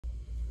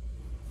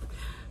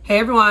Hey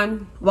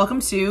everyone,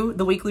 welcome to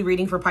the weekly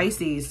reading for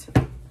Pisces.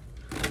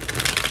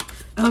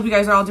 I hope you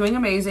guys are all doing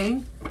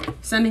amazing.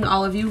 Sending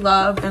all of you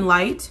love and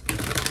light.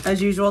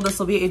 As usual, this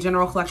will be a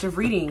general collective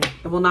reading.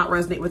 It will not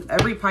resonate with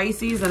every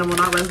Pisces, and it will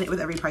not resonate with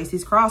every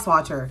Pisces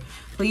cross-watcher.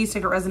 Please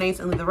take what resonates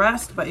and leave the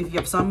rest. But if you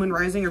have Sun, Moon,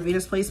 Rising, or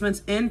Venus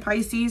placements in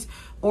Pisces,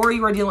 or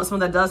you are dealing with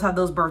someone that does have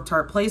those birth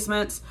chart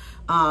placements,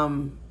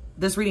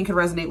 this reading could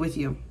resonate with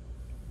you.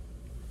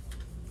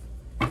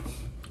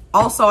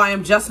 Also, I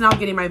am just now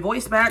getting my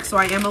voice back, so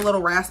I am a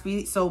little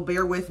raspy, so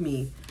bear with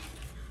me.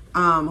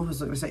 What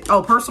was I going to say?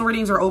 Oh, personal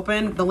readings are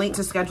open. The link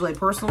to schedule a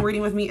personal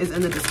reading with me is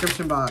in the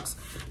description box.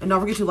 And don't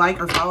forget to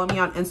like or follow me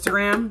on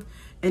Instagram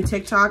and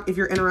TikTok if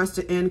you're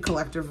interested in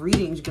collective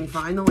readings. You can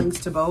find the links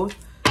to both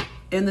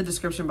in the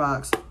description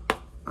box.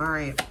 All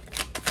right.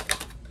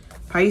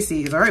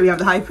 Pisces. All right, we have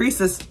the High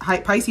Priestess,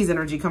 Pisces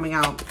energy coming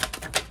out.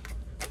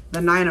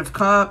 The Nine of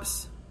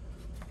Cups.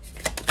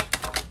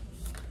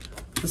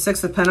 The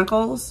Six of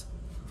Pentacles.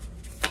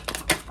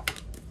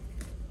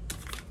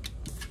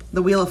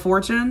 The Wheel of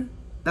Fortune.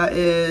 That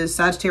is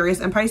Sagittarius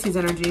and Pisces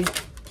energy.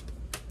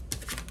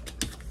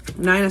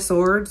 Nine of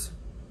Swords.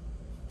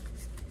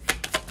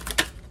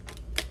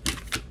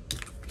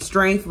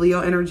 Strength,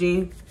 Leo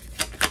energy.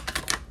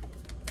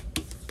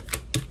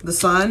 The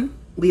Sun,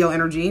 Leo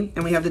energy.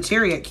 And we have the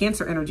Chariot,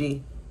 Cancer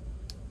energy.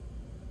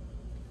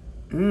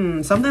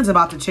 Something's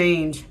about to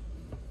change.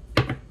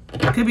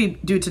 It could be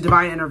due to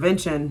divine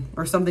intervention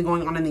or something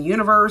going on in the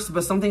universe,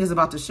 but something is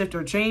about to shift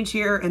or change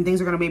here, and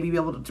things are going to maybe be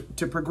able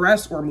to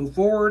progress or move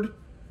forward.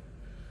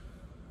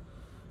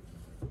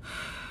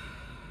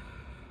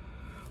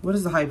 What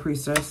is the High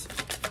Priestess?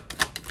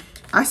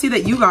 I see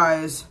that you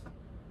guys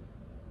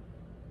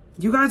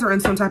are in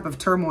some type of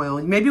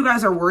turmoil. Maybe you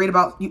guys are worried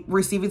about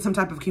receiving some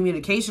type of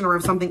communication or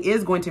if something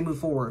is going to move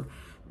forward,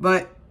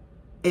 but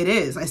it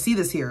is. I see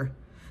this here.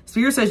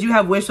 Spirit says you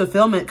have wish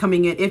fulfillment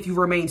coming in if you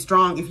remain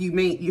strong, if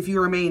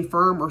you remain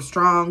firm or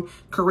strong,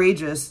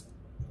 courageous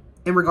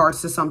in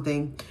regards to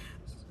something.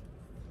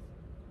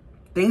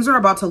 Things are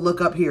about to look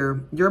up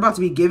here. You're about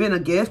to be given a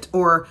gift,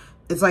 or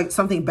it's like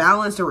something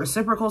balanced or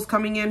reciprocals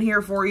coming in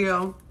here for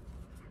you.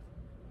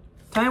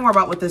 Tell me more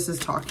about what this is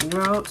talking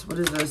about. What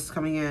is this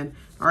coming in?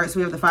 All right, so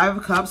we have the Five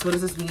of Cups. What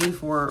does this mean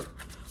for,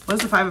 what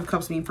does the Five of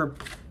Cups mean for?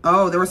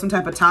 Oh, there was some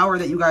type of tower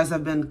that you guys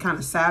have been kind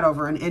of sad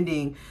over and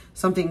ending.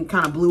 Something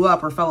kind of blew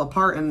up or fell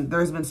apart, and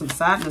there's been some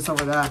sadness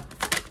over that.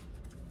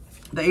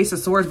 The Ace of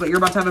Swords, but you're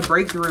about to have a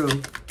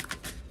breakthrough.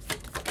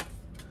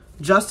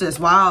 Justice,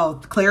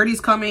 wow. Clarity's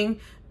coming.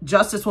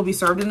 Justice will be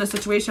served in this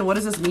situation. What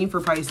does this mean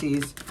for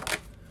Pisces?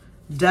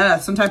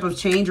 Death, some type of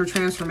change or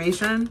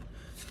transformation.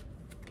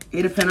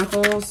 Eight of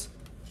Pentacles.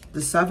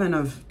 The Seven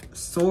of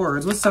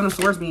Swords. What's Seven of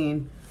Swords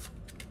mean?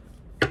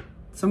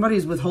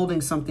 Somebody's withholding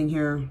something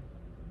here.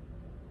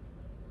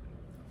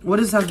 What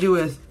does this have to do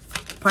with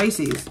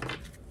Pisces?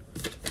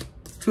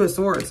 Two of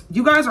Swords.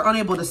 You guys are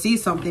unable to see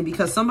something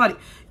because somebody,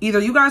 either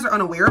you guys are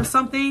unaware of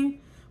something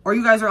or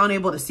you guys are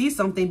unable to see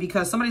something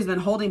because somebody's been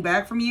holding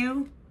back from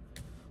you.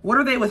 What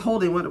are they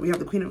withholding? What, we have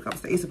the Queen of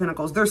Cups, the Ace of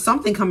Pentacles. There's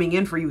something coming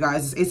in for you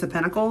guys. This Ace of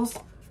Pentacles.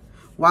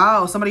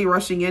 Wow, somebody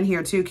rushing in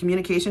here too.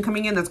 Communication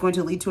coming in that's going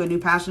to lead to a new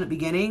passionate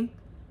beginning.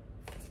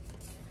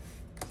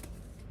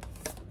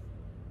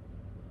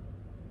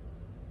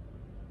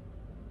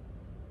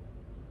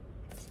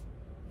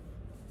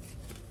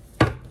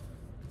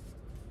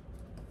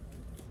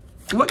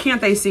 What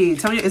can't they see?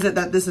 Tell me, is it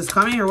that this is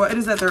coming, or what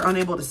is that they're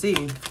unable to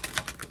see?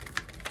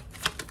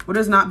 What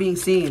is not being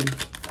seen?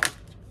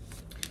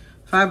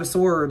 Five of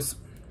Swords.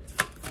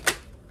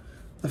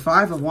 The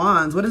Five of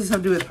Wands. What does this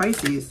have to do with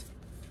Pisces?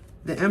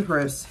 The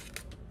Empress.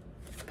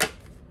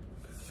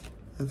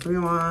 The Three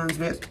of Wands.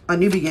 A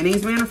new beginning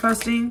is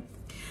manifesting.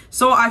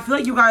 So I feel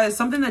like you guys,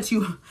 some of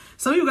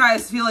you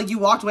guys feel like you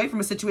walked away from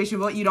a situation,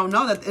 but you don't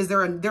know that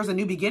there's a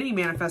new beginning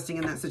manifesting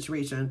in that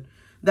situation.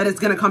 That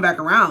it's going to come back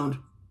around.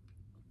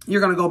 You're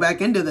going to go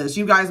back into this.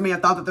 You guys may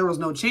have thought that there was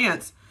no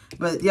chance.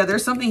 But yeah,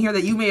 there's something here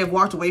that you may have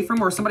walked away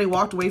from, or somebody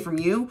walked away from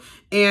you,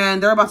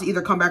 and they're about to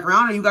either come back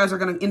around, or you guys are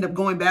going to end up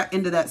going back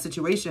into that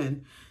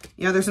situation.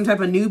 Yeah, there's some type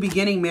of new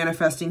beginning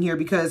manifesting here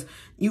because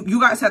you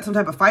guys had some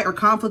type of fight or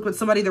conflict with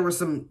somebody. There was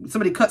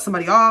somebody cut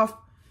somebody off.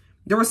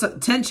 There was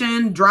some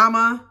tension,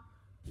 drama,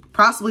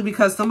 possibly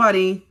because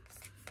somebody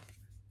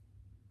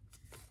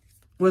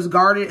was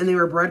guarded and they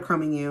were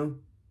breadcrumbing you.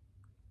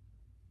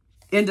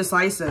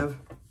 Indecisive.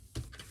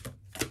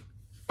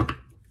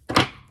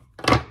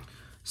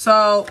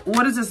 So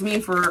what does this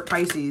mean for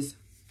Pisces?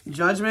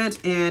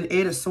 Judgment and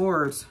Eight of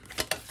Swords.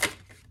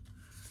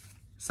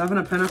 Seven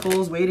of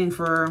Pentacles, waiting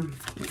for,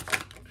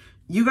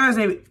 you guys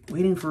may be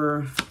waiting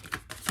for,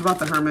 about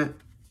the Hermit.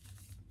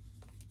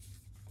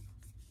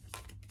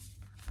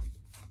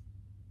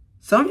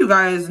 Some of you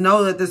guys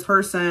know that this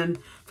person,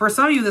 for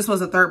some of you, this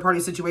was a third party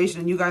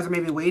situation and you guys are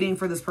maybe waiting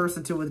for this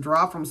person to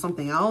withdraw from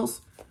something else.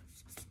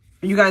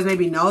 You guys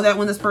maybe know that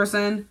when this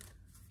person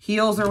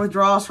heals or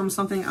withdraws from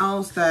something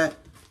else, that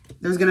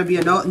there's going to be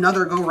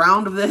another go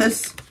round of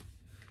this.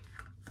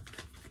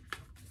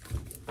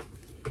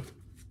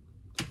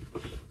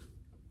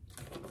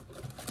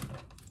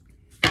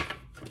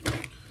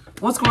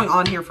 What's going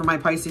on here for my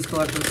Pisces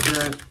collective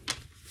spirit?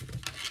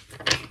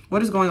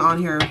 What is going on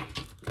here?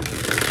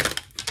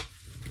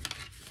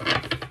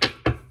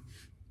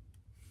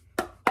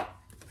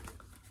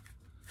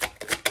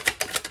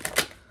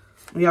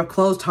 We have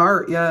closed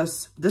heart.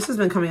 Yes. This has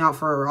been coming out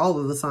for all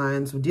of the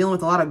signs. We're dealing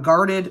with a lot of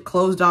guarded,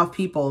 closed off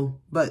people.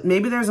 But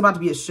maybe there's about to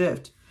be a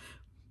shift.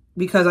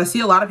 Because I see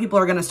a lot of people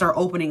are going to start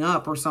opening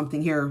up or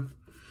something here.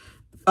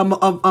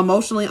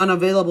 Emotionally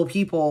unavailable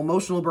people.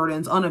 Emotional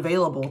burdens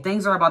unavailable.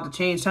 Things are about to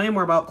change. Tell me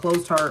more about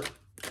closed heart.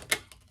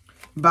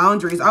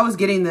 Boundaries. I was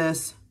getting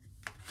this.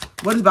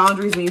 What does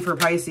boundaries mean for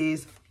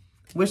Pisces?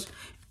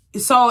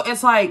 So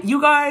it's like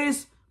you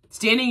guys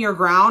standing your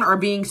ground or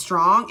being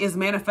strong is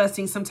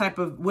manifesting some type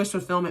of wish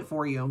fulfillment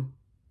for you.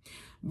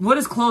 What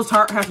does closed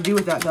heart have to do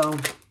with that though?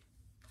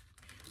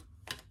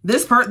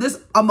 This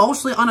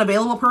emotionally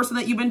unavailable person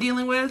that you've been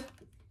dealing with,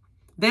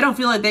 they don't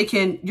feel like they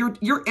can,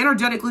 you're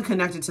energetically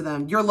connected to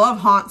them. Your love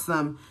haunts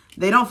them.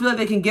 They don't feel like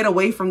they can get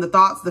away from the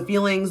thoughts, the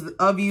feelings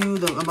of you,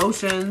 the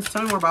emotions.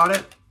 Tell me more about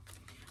it.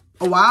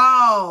 Oh,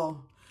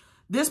 wow.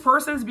 This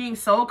person's being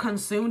so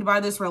consumed by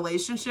this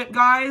relationship,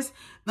 guys.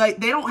 Like,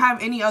 they don't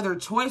have any other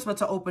choice but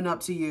to open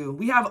up to you.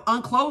 We have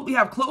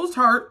closed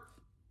heart,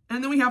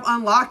 and then we have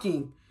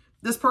unlocking.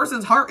 This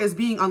person's heart is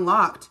being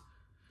unlocked.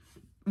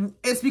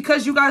 It's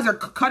because you guys are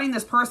cutting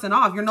this person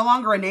off. You're no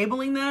longer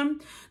enabling them.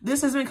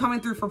 This has been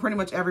coming through for pretty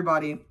much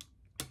everybody.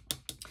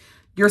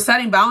 You're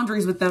setting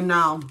boundaries with them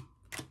now.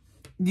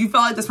 You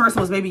felt like this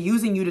person was maybe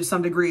using you to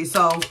some degree.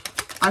 So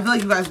I feel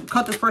like you guys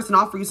cut this person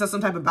off or you set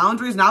some type of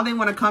boundaries. Now they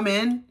want to come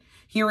in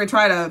here and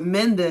try to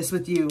mend this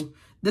with you.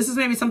 This is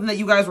maybe something that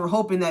you guys were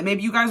hoping that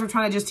maybe you guys were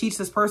trying to just teach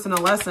this person a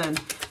lesson.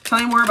 Tell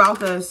me more about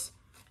this.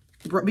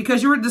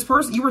 Because you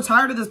were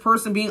tired of this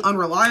person being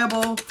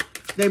unreliable.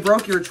 They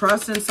broke your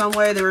trust in some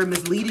way. They were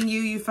misleading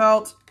you, you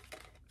felt.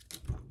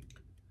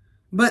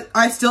 But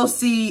I still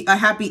see a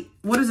happy...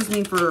 What does this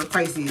mean for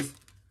Pisces?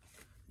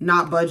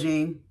 Not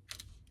budging.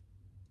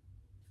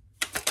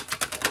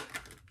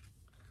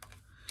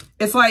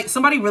 It's like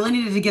somebody really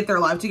needed to get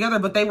their life together,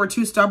 but they were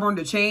too stubborn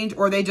to change,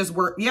 or they just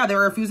were, they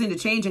were refusing to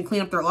change and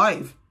clean up their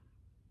life.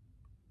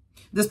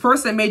 This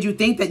person made you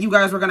think that you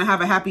guys were going to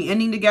have a happy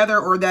ending together,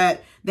 or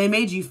that they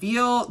made you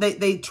feel,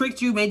 they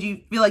tricked you, made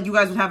you feel like you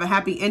guys would have a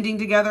happy ending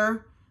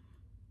together.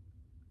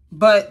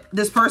 But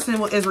this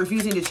person is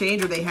refusing to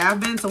change, or they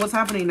have been. So what's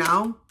happening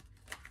now?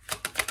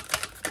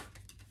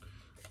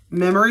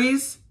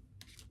 Memories.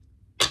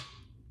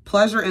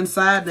 Pleasure and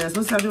sadness.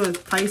 What's that have to do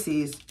with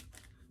Pisces?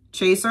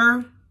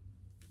 Chaser.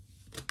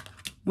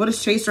 What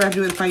does chaser have to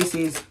do with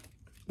Pisces?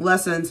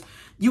 Lessons.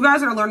 You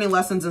guys are learning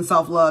lessons in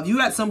self-love.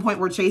 You at some point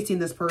were chasing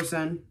this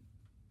person.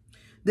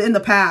 In the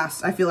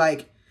past, I feel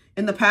like.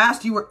 In the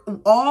past, you were...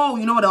 Oh,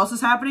 you know what else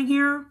is happening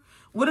here?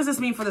 What does this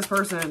mean for this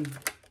person?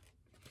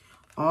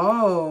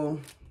 Oh.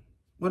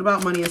 What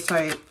about money is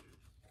tight?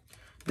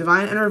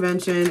 Divine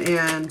intervention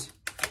and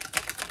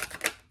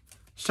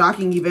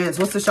shocking events.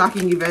 What's the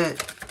shocking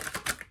event?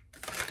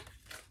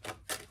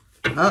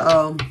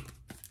 Uh-oh.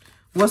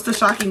 What's the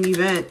shocking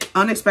event?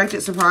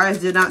 Unexpected surprise.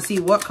 Did not see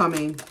what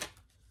coming.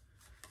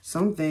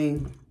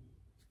 Something.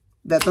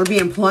 That they're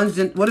being plunged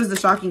in. What is the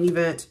shocking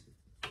event?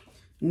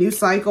 New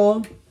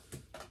cycle.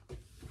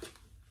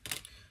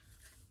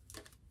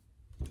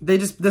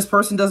 This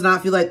person does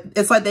not feel like,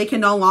 it's like they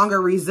can no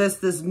longer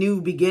resist this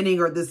new beginning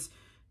or this,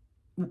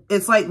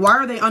 it's like, why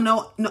are they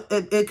unknown? No,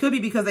 it could be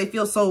because they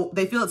feel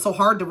it so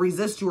hard to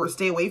resist you or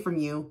stay away from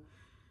you.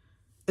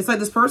 It's like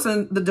this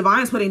person, the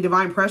divine's putting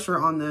divine pressure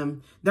on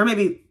them. They're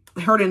maybe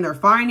hurting their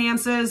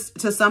finances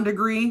to some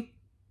degree.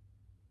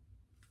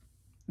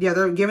 Yeah,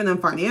 they're giving them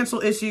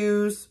financial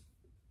issues.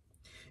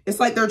 It's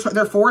like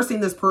they're forcing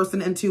this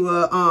person into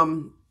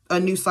a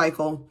new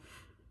cycle.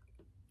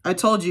 I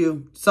told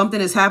you,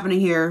 something is happening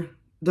here.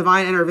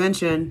 Divine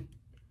intervention.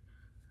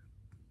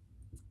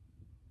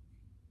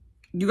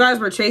 You guys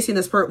were chasing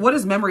this person. What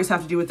does memories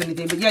have to do with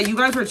anything? But yeah, you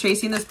guys were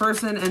chasing this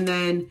person, and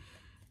then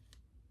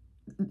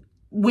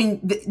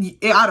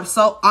out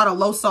of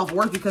low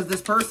self-worth, because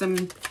this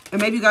person,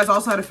 and maybe you guys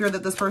also had a fear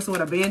that this person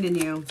would abandon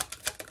you.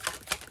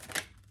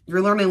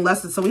 You're learning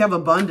lessons. So we have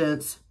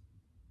abundance.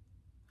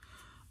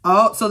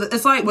 Oh, so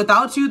it's like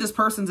without you, this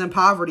person's in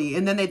poverty.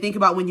 And then they think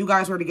about when you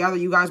guys were together,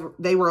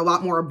 they were a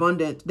lot more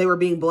abundant. They were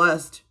being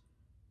blessed.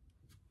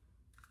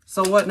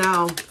 So what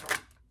now?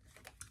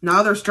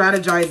 Now they're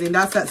strategizing.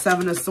 That's that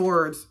Seven of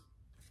Swords.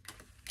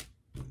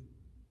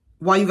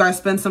 While you guys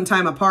spend some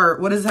time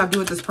apart. What does it have to do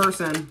with this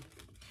person?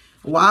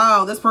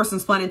 Wow, this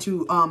person's planning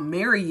to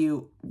marry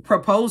you,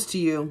 propose to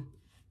you.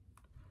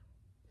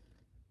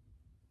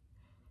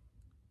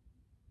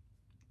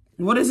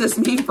 What does this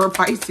mean for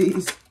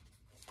Pisces?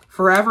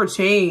 Forever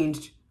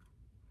changed.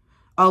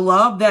 A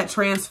love that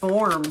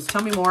transforms.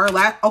 Tell me more.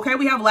 Okay,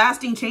 we have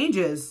lasting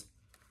changes.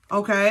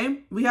 Okay,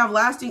 we have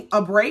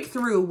a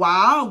breakthrough.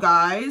 Wow,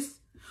 guys.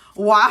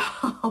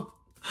 Wow.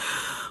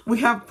 We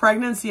have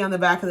pregnancy on the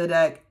back of the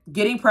deck.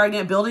 Getting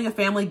pregnant, building a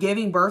family,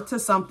 giving birth to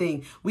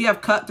something. We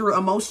have cut through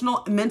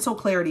emotional, mental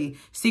clarity.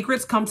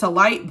 Secrets come to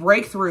light,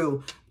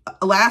 breakthrough.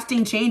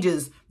 lasting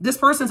changes. This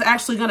person's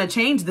actually going to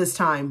change this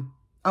time.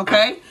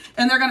 Okay?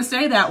 And they're going to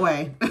stay that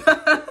way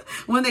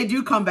when they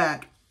do come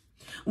back.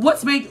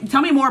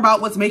 Tell me more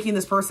about what's making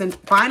this person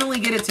finally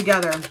get it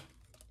together.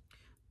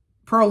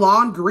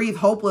 Prolonged grief,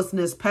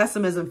 hopelessness,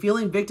 pessimism,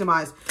 feeling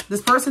victimized.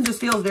 This person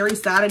just feels very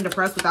sad and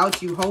depressed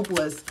without you,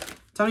 hopeless.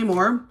 Tell me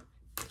more.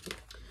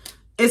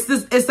 It's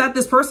that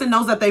this person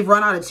knows that they've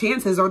run out of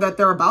chances, or that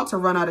they're about to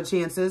run out of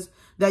chances,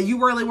 that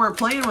you really weren't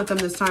playing with them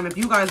this time if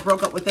you guys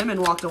broke up with them and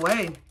walked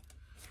away.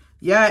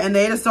 Yeah, and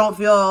they just don't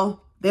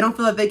feel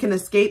that they can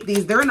escape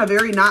these. They're in a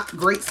very not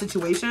great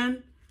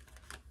situation.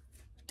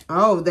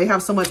 Oh, they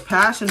have so much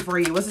passion for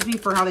you. What's this mean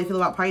for how they feel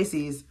about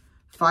Pisces?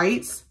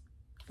 Fights?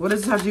 What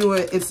does this have to do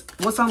with,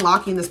 what's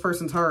unlocking this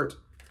person's heart?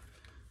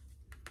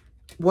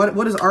 What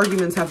does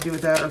arguments have to do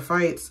with that, or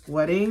fights?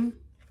 Wedding?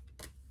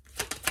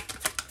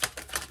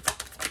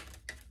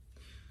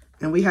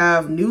 And we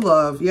have new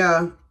love.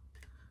 Yeah.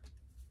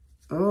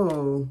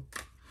 Oh.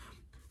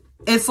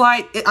 It's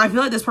like, I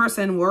feel like this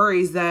person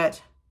worries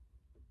that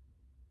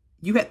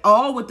you hit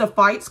all with the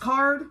fights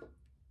card.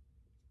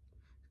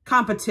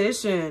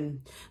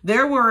 Competition.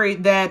 They're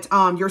worried that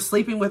you're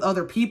sleeping with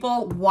other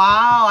people.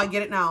 Wow, I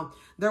get it now.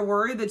 They're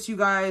worried that you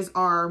guys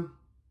are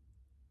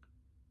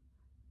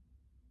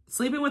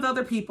sleeping with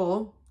other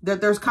people,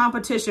 that there's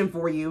competition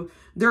for you.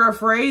 They're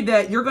afraid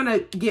that you're going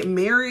to get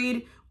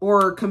married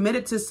or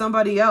committed to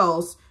somebody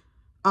else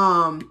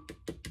and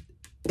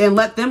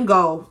let them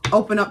go,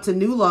 open up to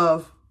new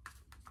love.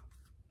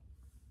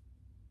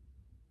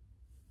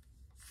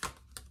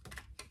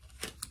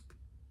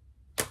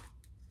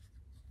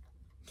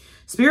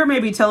 Spirit may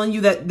be telling you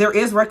that there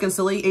is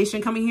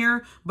reconciliation coming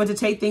here, but to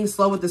take things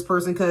slow with this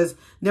person because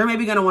they're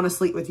maybe going to want to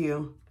sleep with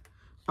you.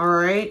 All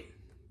right.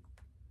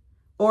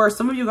 Or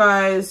some of you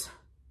guys,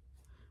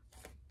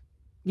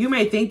 you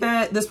may think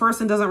that this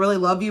person doesn't really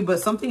love you, but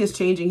something is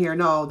changing here.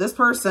 No, this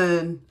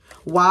person,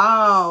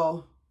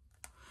 wow.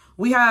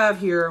 We have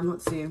here,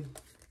 let's see.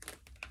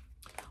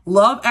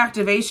 Love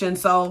activation.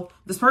 So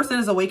this person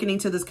is awakening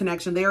to this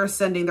connection. They are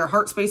ascending. Their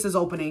heart space is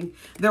opening.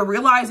 They're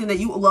realizing that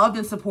you loved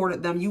and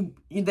supported them.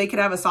 They could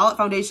have a solid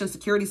foundation,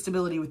 security,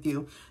 stability with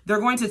you.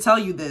 They're going to tell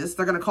you this.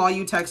 They're going to call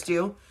you, text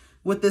you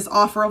with this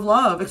offer of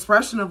love,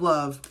 expression of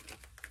love.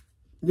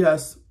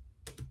 Yes.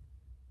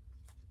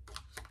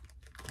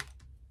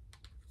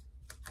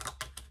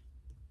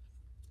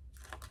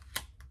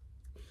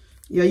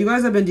 Yeah, you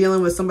guys have been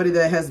dealing with somebody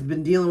that has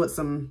been dealing with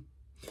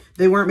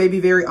they weren't maybe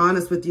very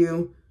honest with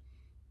you.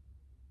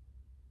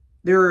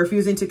 They're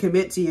refusing to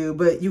commit to you,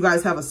 but you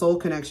guys have a soul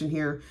connection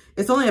here.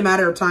 It's only a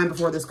matter of time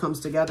before this comes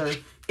together.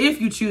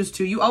 If you choose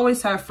to, you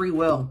always have free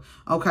will.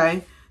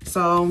 Okay.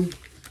 So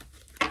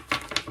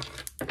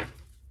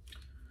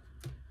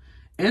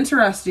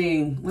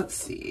interesting. Let's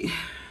see.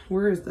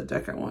 Where is the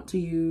deck I want to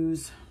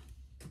use?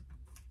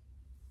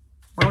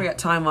 Where are we at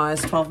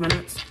time-wise? 12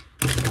 minutes.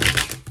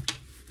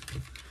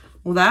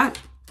 Well, that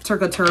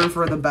took a turn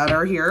for the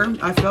better here.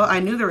 I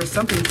knew there was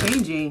something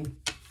changing.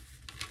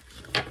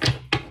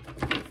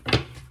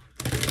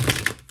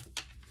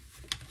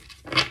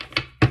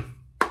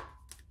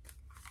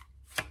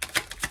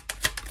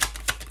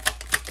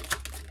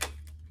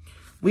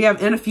 We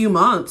have in a few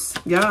months.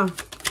 Yeah.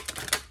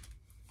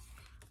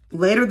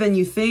 Later than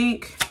you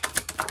think.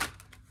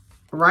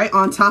 Right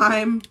on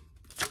time.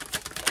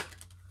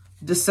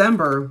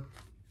 December.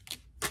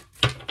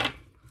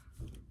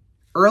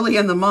 Early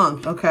in the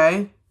month.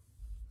 Okay.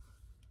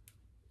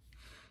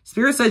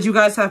 Spirit said you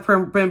guys have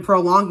been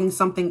prolonging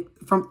something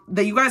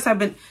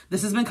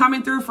this has been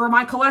coming through for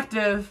my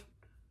collective.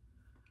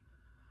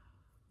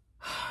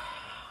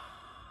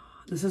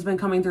 This has been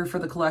coming through for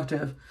the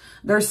collective.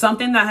 There's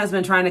something that has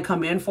been trying to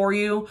come in for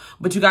you,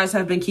 but you guys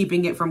have been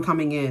keeping it from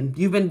coming in.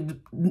 You've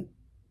been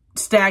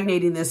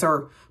stagnating this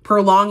or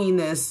prolonging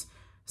this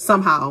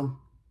somehow.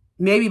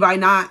 Maybe by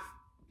not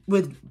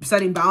with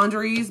setting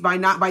boundaries,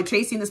 by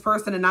chasing this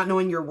person and not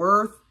knowing your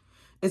worth.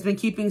 It's been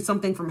keeping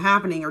something from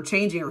happening or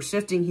changing or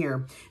shifting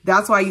here.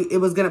 That's why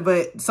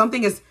but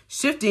something is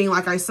shifting,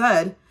 like I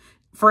said.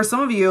 For some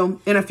of you,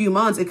 in a few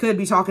months, it could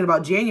be talking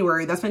about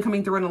January. That's been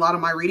coming through in a lot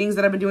of my readings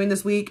that I've been doing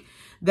this week.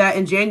 That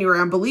in January,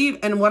 I believe,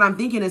 and what I'm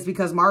thinking is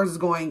because Mars is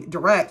going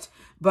direct,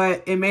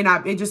 but it may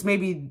not, it just may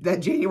be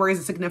that January is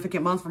a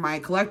significant month for my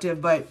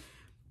collective, but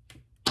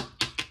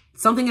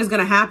something is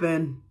going to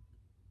happen.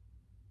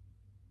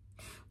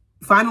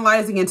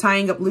 Finalizing and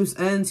tying up loose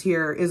ends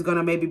here is going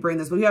to maybe bring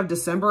this, but we have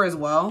December as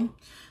well.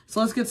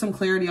 So let's get some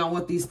clarity on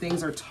what these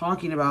things are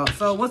talking about.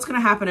 So what's going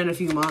to happen in a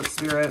few months,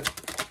 Spirit?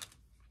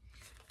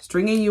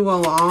 Stringing you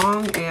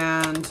along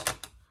and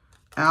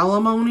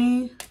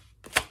alimony.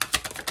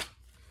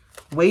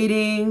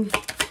 Waiting.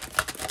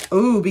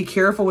 Ooh, be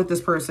careful with this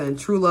person.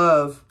 True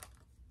love.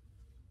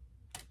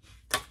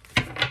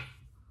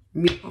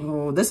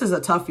 Oh, this is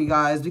a toughie,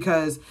 guys,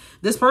 because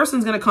this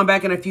person's going to come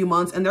back in a few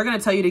months and they're going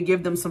to tell you to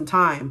give them some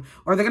time,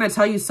 or they're going to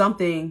tell you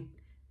something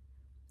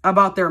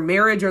about their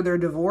marriage or their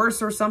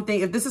divorce or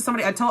something. If this is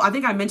somebody, I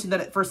think I mentioned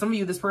that for some of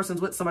you, this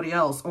person's with somebody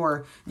else,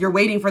 or you're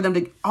waiting for them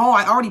to, oh,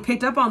 I already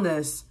picked up on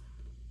this.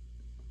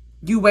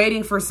 You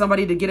waiting for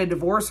somebody to get a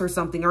divorce or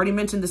something. I already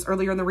mentioned this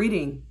earlier in the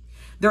reading.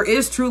 There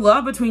is true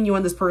love between you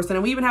and this person.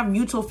 And we even have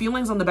mutual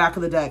feelings on the back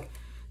of the deck.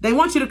 They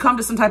want you to come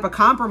to some type of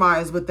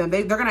compromise with them.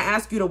 They're going to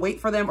ask you to wait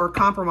for them or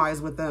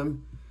compromise with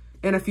them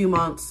in a few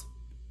months.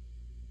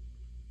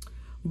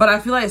 But I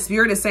feel like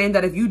Spirit is saying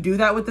that if you do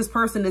that with this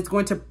person, it's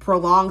going to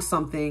prolong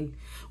something.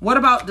 What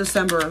about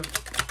December?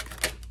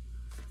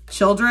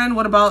 Children,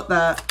 what about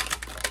that?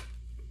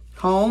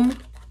 Home?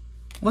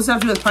 What's that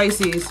have to do with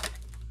Pisces?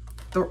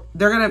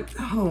 They're going to,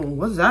 oh,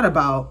 what is that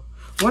about?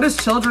 What does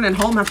children and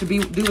home have to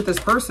do with this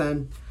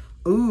person?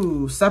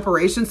 Ooh,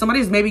 separation.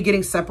 Somebody's maybe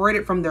getting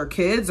separated from their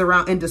kids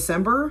around in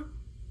December.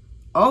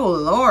 Oh,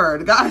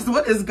 Lord. Guys,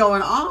 what is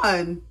going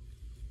on?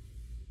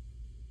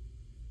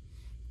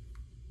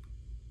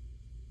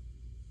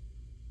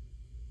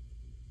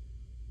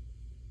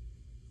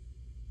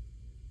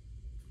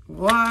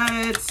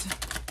 What?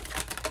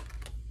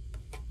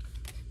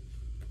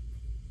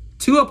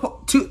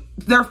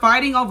 They're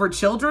fighting over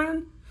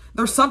children?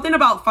 There's something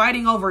about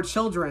fighting over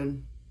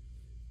children.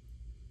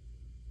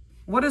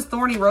 What does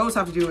Thorny Rose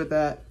have to do with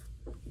that?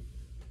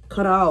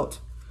 Cut out.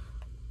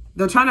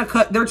 They're trying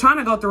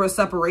to go through a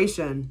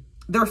separation.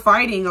 They're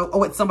fighting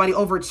with somebody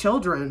over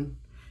children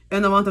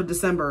in the month of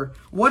December.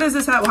 What does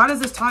this have? How does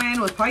this tie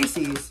in with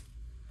Pisces?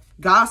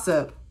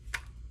 Gossip.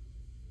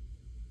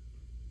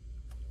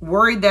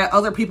 Worried that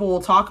other people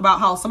will talk about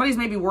how somebody's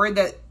maybe worried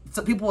that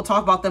some people will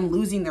talk about them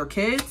losing their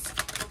kids.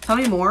 Tell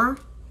me more.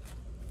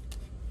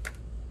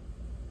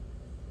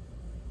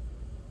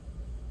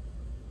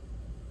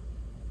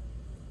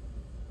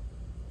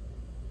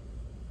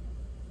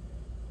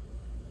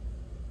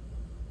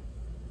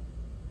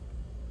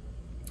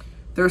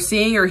 They're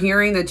seeing or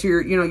hearing that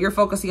you're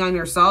focusing on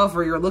yourself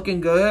or you're looking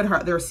good.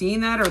 They're seeing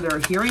that or they're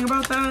hearing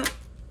about that.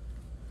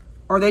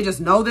 Or they just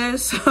know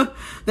this.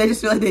 They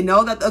just feel like they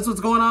know that that's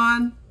what's going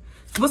on.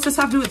 What's this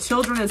have to do with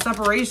children and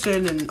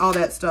separation and all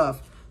that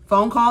stuff?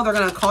 Phone call, they're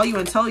going to call you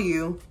and tell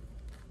you.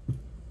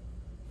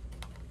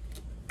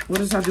 What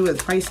does this have to do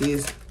with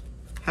Pisces?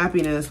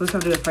 Happiness. What does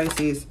this have to do with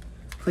Pisces?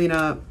 Clean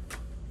up.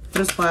 What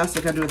does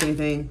plastic have to do with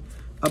anything?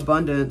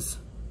 Abundance.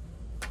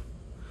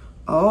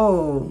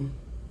 Oh.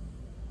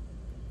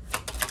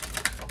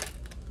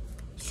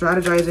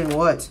 Strategizing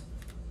what?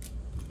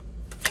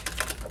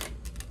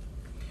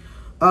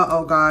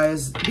 Uh-oh,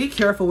 guys. Be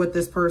careful with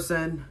this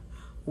person.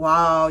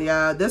 Wow,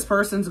 yeah. This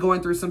person's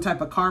going through some type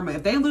of karma.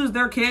 If they lose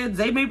their kids,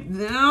 I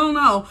don't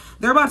know.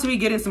 They're about to be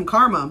getting some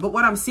karma. But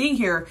what I'm seeing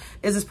here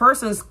is this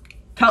person's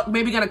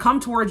maybe going to come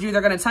towards you.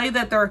 They're going to tell you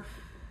that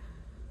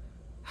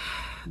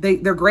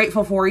they're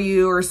grateful for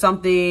you or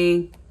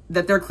something,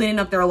 that they're cleaning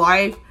up their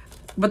life.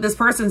 But this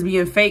person's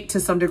being fake to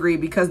some degree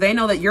because they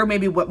know that you're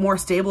maybe more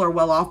stable or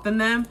well off than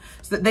them.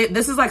 So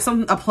this is like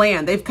a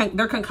plan.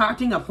 They're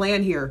concocting a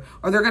plan here,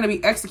 or they're going to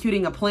be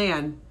executing a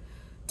plan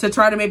to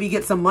try to maybe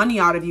get some money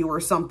out of you or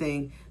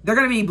something. They're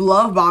going to be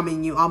love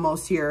bombing you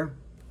almost here,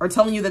 or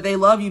telling you that they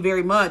love you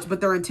very much, but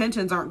their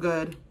intentions aren't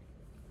good.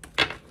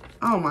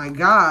 Oh my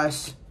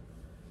gosh.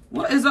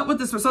 What is up with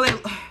this?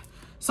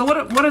 So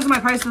what is my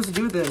price supposed to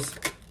do with this?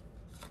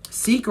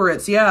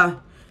 Secrets, yeah.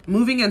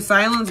 Moving in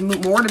silence,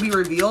 more to be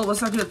revealed.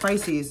 What's up with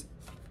Pisces?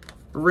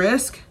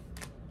 Risk.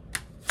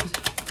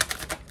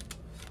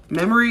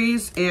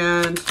 Memories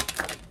and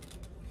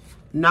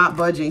not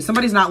budging.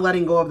 Somebody's not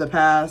letting go of the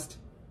past.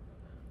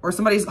 Or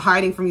somebody's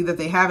hiding from you that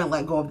they haven't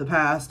let go of the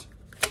past.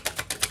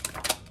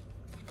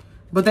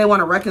 But they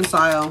want to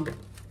reconcile.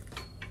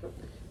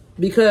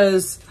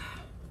 Because,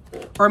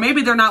 or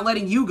maybe they're not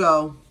letting you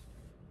go.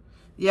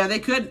 Yeah, they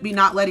could be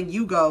not letting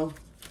you go.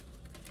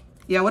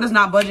 Yeah, what does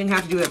not budging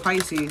have to do with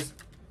Pisces?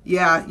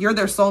 Yeah, you're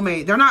their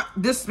soulmate. They're not,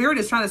 this spirit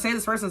is trying to say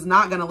this person's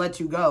not going to let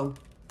you go.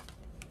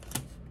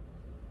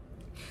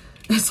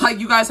 It's like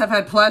you guys have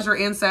had pleasure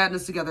and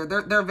sadness together.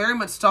 They're very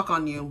much stuck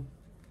on you.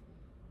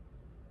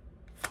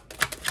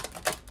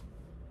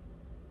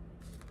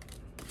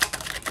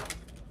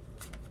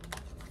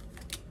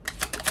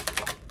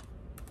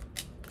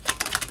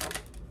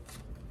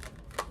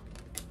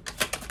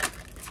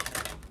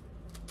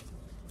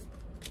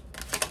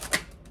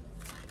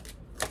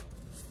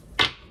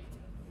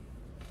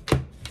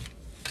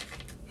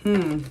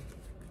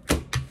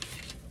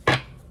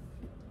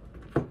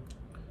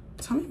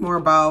 Tell me more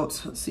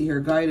about, let's see here,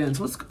 guidance.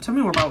 Tell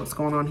me more about what's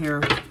going on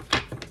here.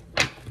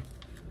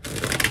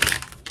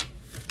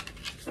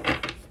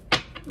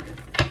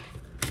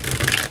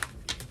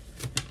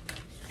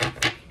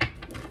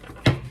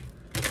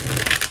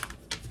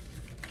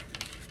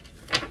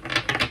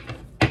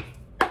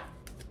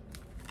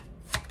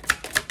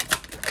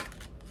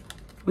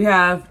 We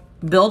have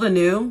build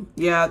anew.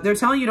 Yeah, they're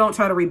telling you don't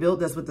try to rebuild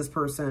this with this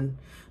person.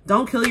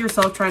 Don't kill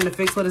yourself trying to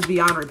fix what is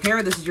beyond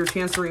repair. This is your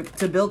chance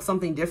to build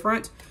something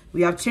different.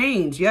 We have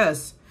change,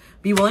 yes.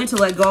 Be willing to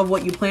let go of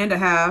what you plan to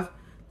have,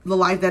 the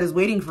life that is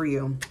waiting for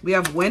you. We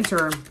have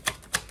winter.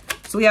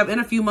 So we have in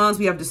a few months,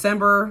 we have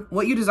December.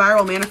 What you desire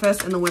will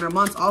manifest in the winter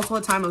months. Also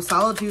a time of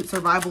solitude,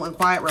 survival, and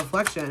quiet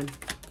reflection.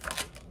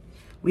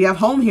 We have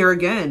home here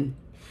again.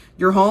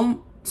 Your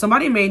home,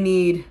 somebody may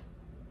need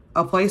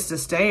a place to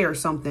stay or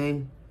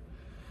something.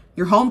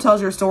 Your home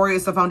tells your story.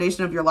 It's the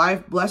foundation of your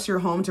life. Bless your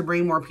home to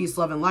bring more peace,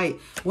 love, and light.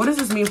 What does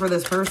this mean for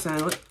this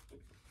person?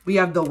 We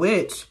have the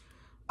witch.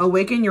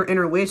 Awaken your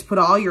inner witch. Put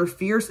all your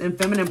fierce and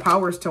feminine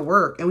powers to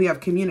work. And we have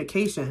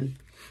communication.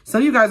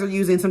 Some of you guys are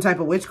using some type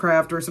of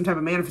witchcraft or some type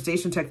of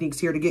manifestation techniques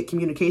here to get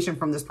communication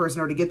from this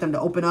person or to get them to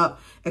open up,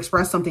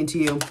 express something to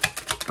you.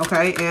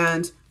 Okay,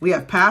 and we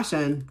have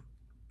passion.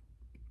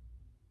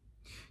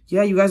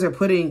 Yeah, you guys are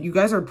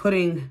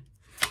putting,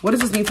 what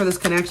does this mean for this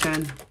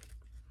connection?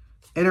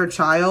 Inner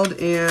child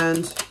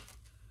and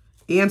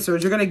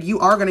answers. You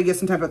are gonna get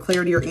some type of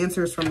clarity or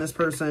answers from this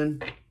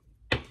person.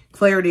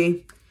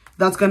 Clarity.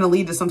 That's gonna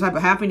lead to some type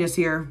of happiness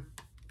here.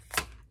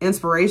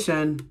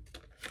 Inspiration.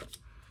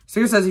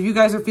 Seer says, if you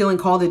guys are feeling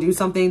called to do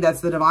something, that's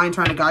the divine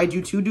trying to guide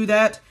you to do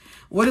that.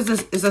 What is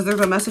this? It says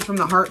there's a message from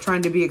the heart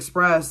trying to be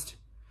expressed.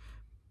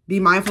 Be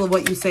mindful of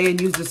what you say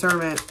and use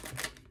discernment.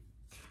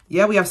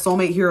 Yeah, we have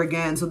soulmate here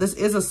again. So this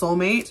is a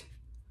soulmate.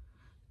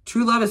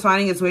 True love is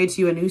finding its way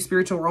to you, a new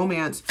spiritual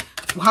romance.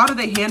 How do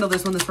they handle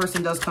this when this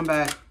person does come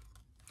back?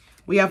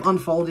 We have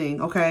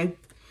unfolding, okay?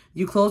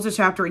 You close a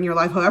chapter in your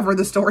life. However,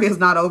 the story is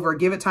not over.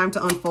 Give it time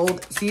to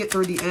unfold. See it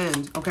through the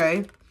end,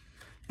 okay?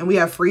 And we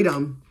have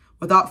freedom.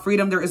 Without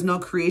freedom, there is no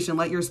creation.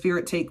 Let your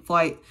spirit take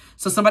flight.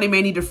 So somebody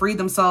may need to free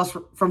themselves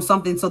from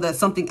something so that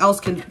something else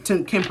can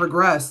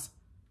progress.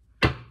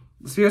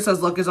 The Spirit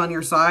says luck is on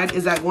your side.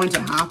 Is that going to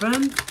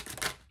happen?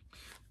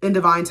 In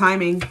divine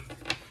timing.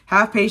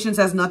 Have patience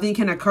as nothing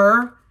can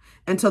occur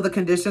until the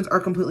conditions are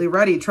completely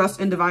ready.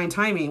 Trust in divine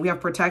timing. We have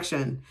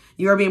protection.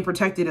 You are being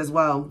protected as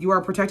well. You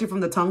are protected from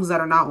the tongues that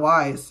are not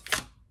wise.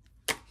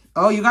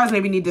 Oh, you guys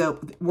maybe need to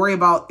worry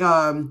about,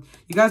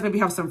 you guys maybe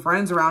have some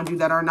friends around you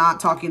that are not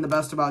talking the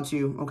best about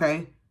you,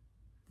 okay?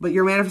 But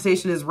your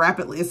manifestation is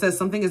rapidly. It says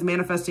something is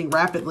manifesting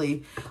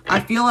rapidly. I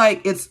feel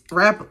like it's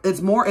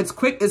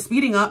quick, it's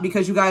speeding up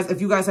because you guys, if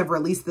you guys have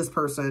released this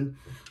person.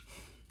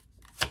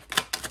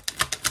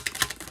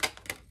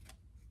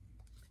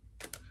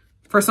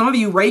 For some of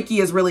you, Reiki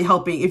is really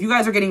helping. If you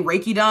guys are getting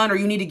Reiki done or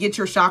you need to get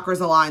your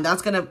chakras aligned,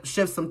 that's going to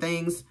shift some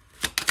things.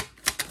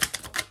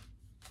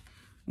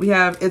 We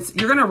have,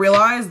 you're going to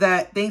realize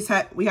that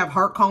we have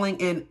heart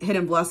calling and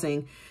hidden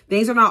blessing.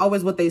 Things are not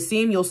always what they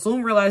seem. You'll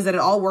soon realize that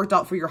it all worked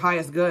out for your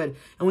highest good.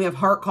 And we have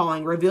heart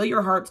calling. Reveal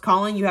your heart's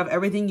calling. You have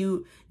everything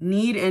you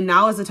need. And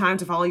now is the time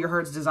to follow your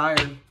heart's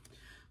desire.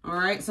 All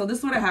right. So this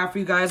is what I have for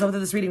you guys. I hope that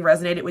this reading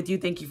resonated with you.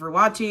 Thank you for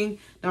watching.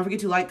 Don't forget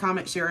to like,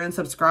 comment, share, and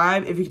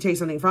subscribe if you can take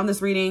something from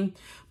this reading.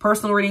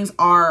 Personal readings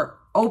are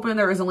open.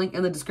 There is a link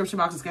in the description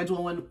box to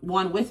schedule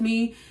one with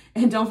me.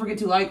 And don't forget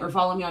to like or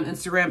follow me on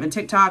Instagram and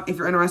TikTok if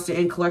you're interested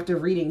in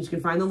collective readings. You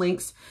can find the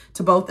links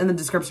to both in the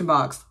description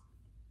box.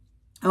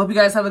 I hope you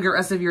guys have a good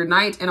rest of your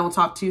night, and I'll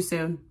talk to you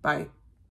soon. Bye.